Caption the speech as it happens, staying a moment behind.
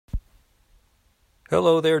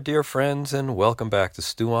Hello there, dear friends, and welcome back to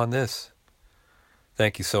Stew on This.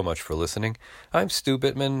 Thank you so much for listening. I'm Stu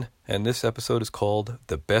Bittman, and this episode is called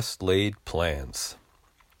The Best Laid Plans.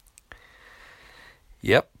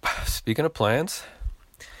 Yep, speaking of plans,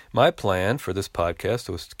 my plan for this podcast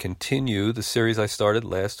was to continue the series I started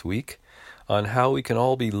last week on how we can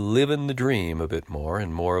all be living the dream a bit more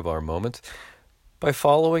in more of our moments by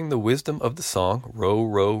following the wisdom of the song, Row,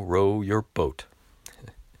 Row, Row Your Boat.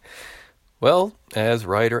 Well, as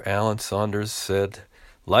writer Alan Saunders said,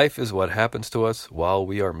 life is what happens to us while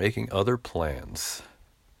we are making other plans.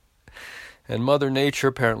 And Mother Nature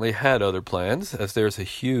apparently had other plans, as there's a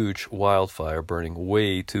huge wildfire burning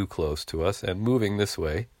way too close to us and moving this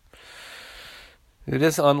way. It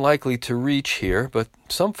is unlikely to reach here, but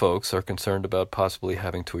some folks are concerned about possibly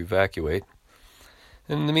having to evacuate.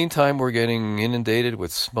 In the meantime, we're getting inundated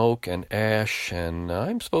with smoke and ash, and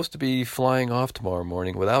I'm supposed to be flying off tomorrow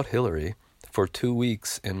morning without Hillary for 2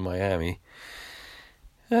 weeks in Miami.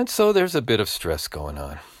 And so there's a bit of stress going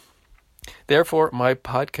on. Therefore, my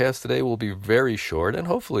podcast today will be very short and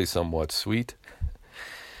hopefully somewhat sweet.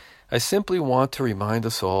 I simply want to remind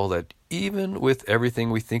us all that even with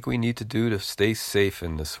everything we think we need to do to stay safe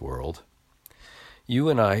in this world, you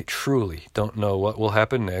and I truly don't know what will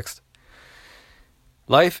happen next.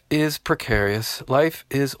 Life is precarious. Life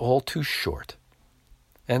is all too short.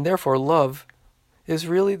 And therefore, love is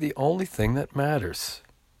really the only thing that matters.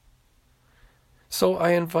 So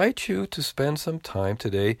I invite you to spend some time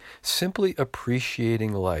today simply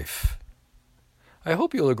appreciating life. I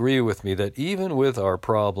hope you'll agree with me that even with our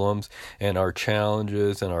problems and our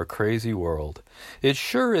challenges and our crazy world, it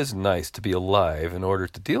sure is nice to be alive in order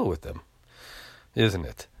to deal with them, isn't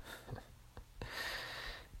it?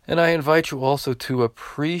 And I invite you also to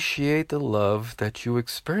appreciate the love that you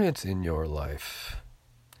experience in your life.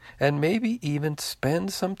 And maybe even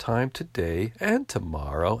spend some time today and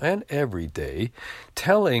tomorrow and every day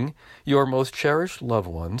telling your most cherished loved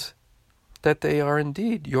ones that they are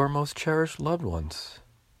indeed your most cherished loved ones.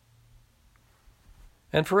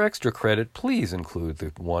 And for extra credit, please include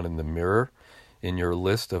the one in the mirror in your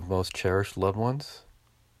list of most cherished loved ones.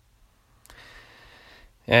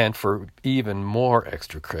 And for even more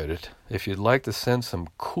extra credit, if you'd like to send some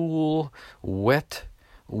cool, wet,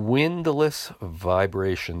 windless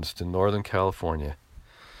vibrations to Northern California,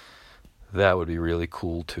 that would be really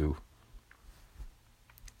cool too.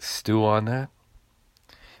 Stew on that.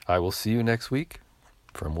 I will see you next week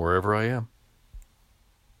from wherever I am.